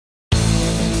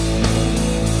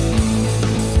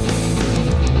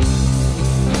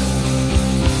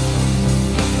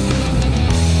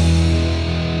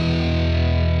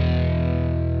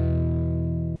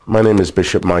My name is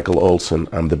Bishop Michael Olson.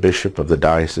 I'm the Bishop of the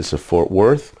Diocese of Fort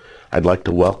Worth. I'd like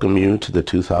to welcome you to the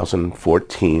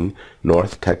 2014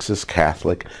 North Texas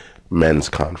Catholic Men's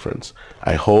Conference.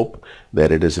 I hope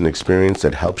that it is an experience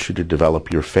that helps you to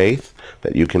develop your faith,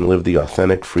 that you can live the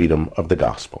authentic freedom of the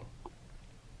gospel.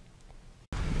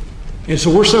 And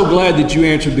so we're so glad that you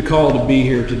answered the call to be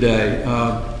here today.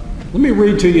 Let me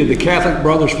read to you the Catholic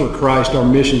Brothers for Christ, our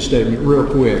mission statement, real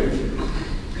quick.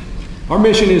 Our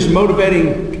mission is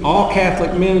motivating all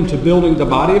Catholic men to building the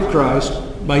body of Christ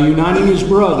by uniting his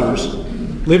brothers,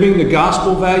 living the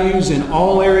gospel values in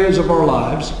all areas of our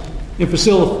lives, and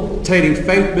facilitating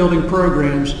faith-building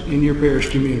programs in your parish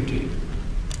community.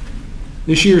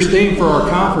 This year's theme for our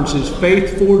conference is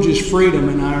Faith Forges Freedom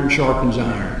and Iron Sharpens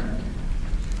Iron.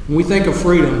 When we think of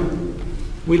freedom,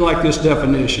 we like this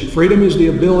definition. Freedom is the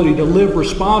ability to live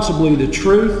responsibly the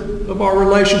truth of our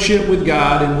relationship with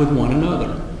God and with one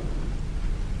another.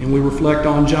 And we reflect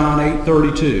on John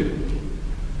 8:32.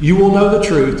 You will know the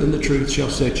truth, and the truth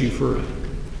shall set you free.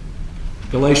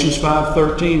 Galatians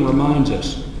 5:13 reminds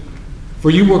us, for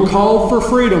you were called for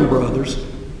freedom, brothers,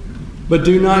 but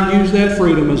do not use that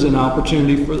freedom as an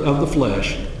opportunity of the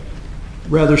flesh.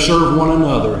 Rather serve one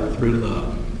another through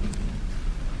love.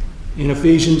 In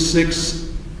Ephesians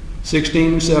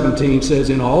 6:16 and 17 says,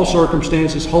 in all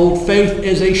circumstances hold faith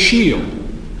as a shield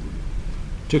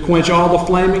to quench all the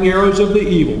flaming arrows of the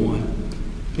evil one,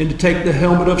 and to take the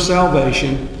helmet of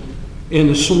salvation and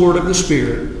the sword of the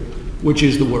Spirit, which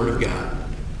is the Word of God.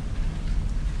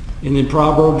 And in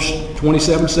Proverbs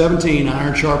 27:17,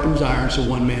 iron sharpens iron, so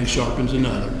one man sharpens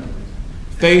another.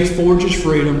 Faith forges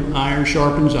freedom, iron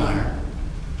sharpens iron.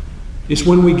 It's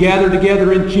when we gather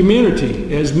together in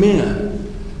community as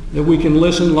men that we can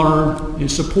listen, learn,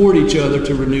 and support each other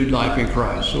to renewed life in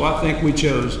Christ. So I think we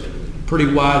chose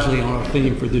pretty wisely on our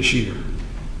theme for this year.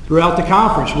 Throughout the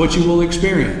conference, what you will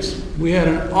experience. We had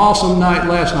an awesome night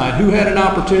last night. Who had an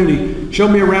opportunity? Show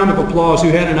me a round of applause who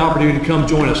had an opportunity to come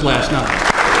join us last night.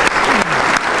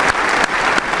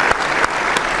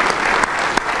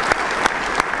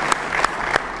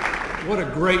 What a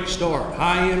great start.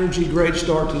 High energy, great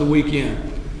start to the weekend.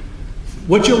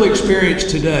 What you'll experience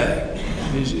today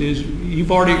is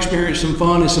you've already experienced some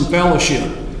fun and some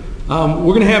fellowship.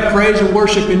 We're going to have praise and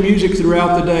worship and music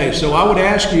throughout the day. So I would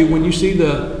ask you, when you see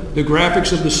the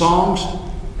graphics of the songs,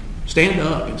 stand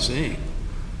up and sing.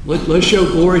 Let's show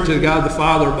glory to God the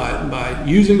Father by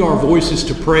using our voices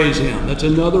to praise Him. That's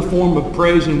another form of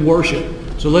praise and worship.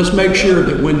 So let's make sure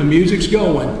that when the music's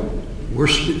going, we're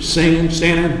singing,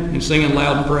 standing, and singing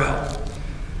loud and proud.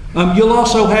 You'll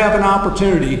also have an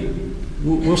opportunity.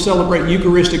 We'll celebrate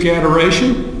Eucharistic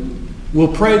adoration.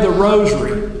 We'll pray the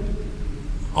rosary.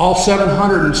 All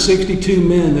 762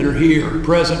 men that are here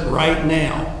present right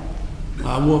now,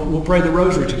 we'll pray the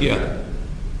rosary together.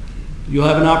 You'll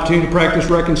have an opportunity to practice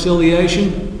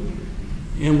reconciliation,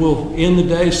 and we'll end the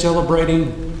day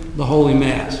celebrating the Holy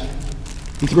Mass.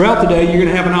 And throughout the day, you're going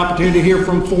to have an opportunity to hear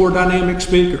from 4 dynamic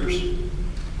speakers.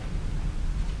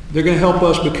 They're going to help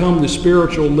us become the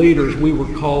spiritual leaders we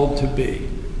were called to be.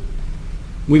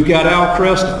 We've got Al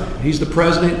Kresta. He's the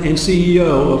president and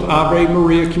CEO of Ave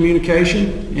Maria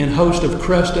Communication and host of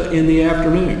Kresta in the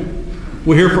Afternoon.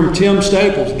 We'll hear from Tim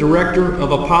Staples, director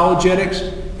of Apologetics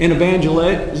and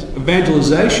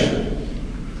Evangelization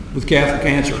with Catholic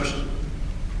Answers.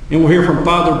 And we'll hear from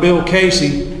Father Bill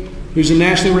Casey, who's a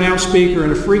nationally renowned speaker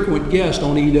and a frequent guest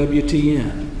on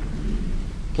EWTN.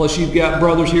 Plus, you've got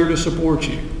brothers here to support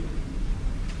you.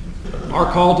 Our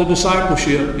call to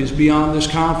discipleship is beyond this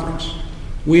conference.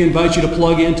 We invite you to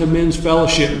plug into men's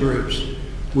fellowship groups.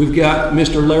 We've got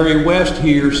Mr. Larry West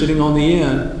here sitting on the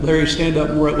end. Larry, stand up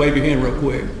and wave your hand real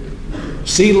quick.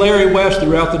 See Larry West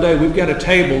throughout the day. We've got a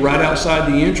table right outside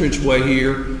the entranceway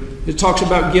here that talks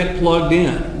about get plugged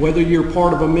in. Whether you're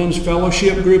part of a men's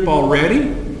fellowship group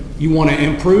already, you want to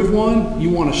improve one,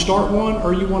 you want to start one,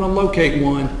 or you want to locate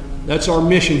one, that's our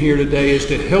mission here today, is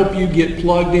to help you get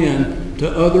plugged in to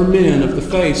other men of the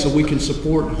faith so we can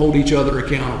support and hold each other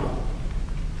accountable.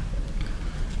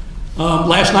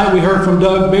 Last night we heard from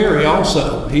Doug Berry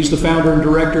also. He's the founder and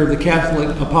director of the Catholic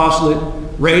apostolate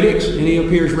Radix, and he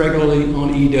appears regularly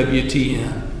on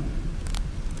EWTN.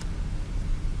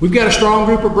 We've got a strong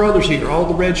group of brothers here. All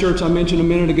the red shirts I mentioned a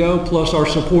minute ago, plus our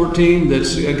support team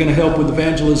that's going to help with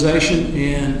evangelization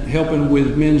and helping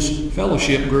with men's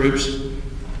fellowship groups.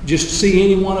 Just see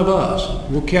any one of us.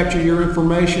 We'll capture your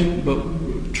information, but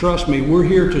trust me, we're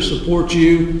here to support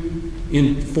you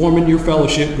in forming your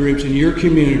fellowship groups in your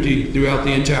community throughout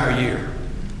the entire year.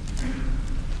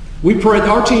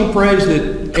 Our team prays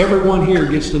that everyone here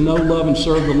gets to know, love, and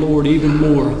serve the Lord even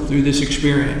more through this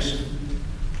experience.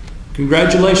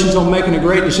 Congratulations on making a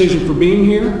great decision for being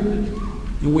here,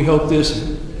 and we hope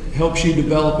this helps you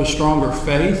develop a stronger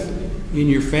faith in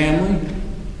your family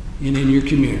and in your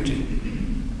community.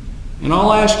 And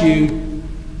I'll ask you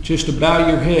just to bow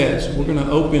your heads. We're going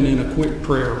to open in a quick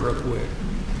prayer real quick.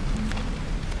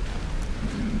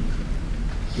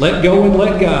 Let go and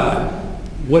let God.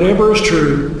 Whatever is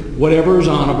true, whatever is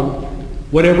honorable,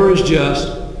 whatever is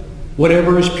just,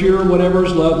 whatever is pure, whatever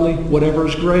is lovely, whatever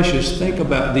is gracious, think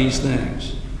about these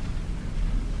things.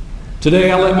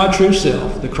 Today I let my true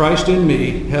self, the Christ in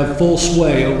me, have full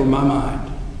sway over my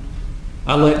mind.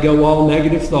 I let go all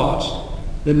negative thoughts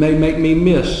that may make me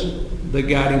miss the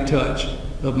guiding touch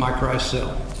of my Christ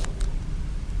self.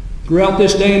 Throughout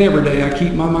this day and every day, I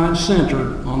keep my mind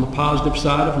centered on the positive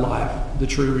side of life, the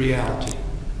true reality.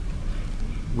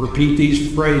 Repeat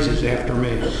these phrases after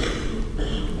me.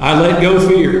 I let go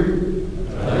fear.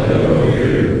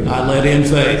 I let in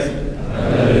faith.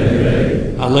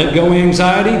 I let go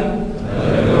anxiety.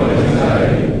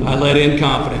 I let in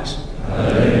confidence.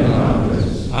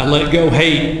 I let go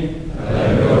hate.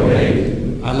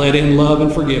 I let in love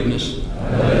and forgiveness.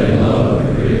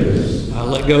 I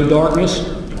let go darkness.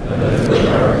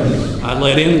 I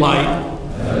let in light.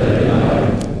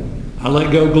 I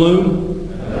let go gloom.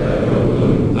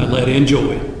 I let in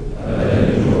joy.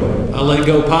 I let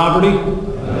go poverty.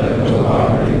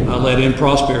 I let in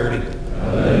prosperity.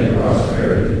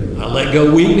 I let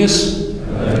go weakness.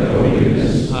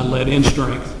 I let in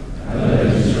strength.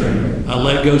 I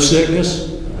let go sickness.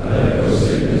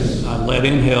 I let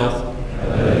in health.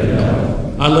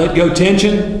 I let go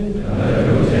tension.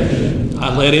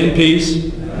 I let in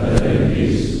peace.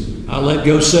 I let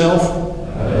go self.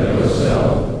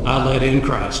 I let in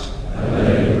Christ.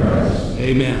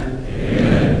 Amen.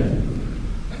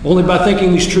 Only by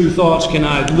thinking these true thoughts can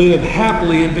I live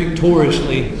happily and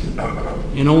victoriously,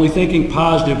 and only thinking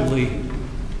positively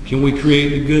can we create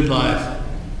the good life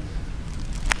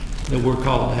that we're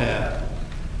called to have.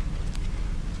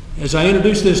 As I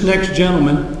introduce this next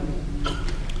gentleman,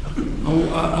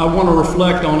 I want to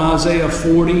reflect on Isaiah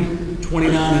 40,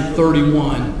 29, and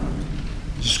 31,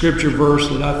 the scripture verse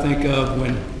that I think of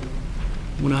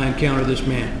when I encounter this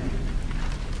man.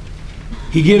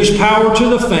 He gives power to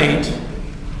the faint,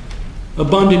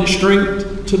 abundant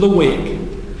strength to the weak.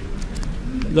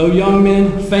 Though young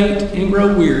men faint and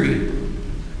grow weary,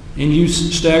 and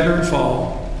youths stagger and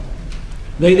fall,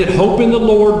 they that hope in the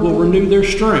Lord will renew their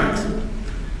strength.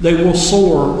 They will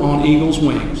soar on eagle's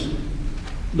wings.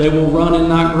 They will run and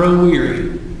not grow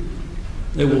weary.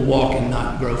 They will walk and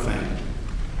not grow faint.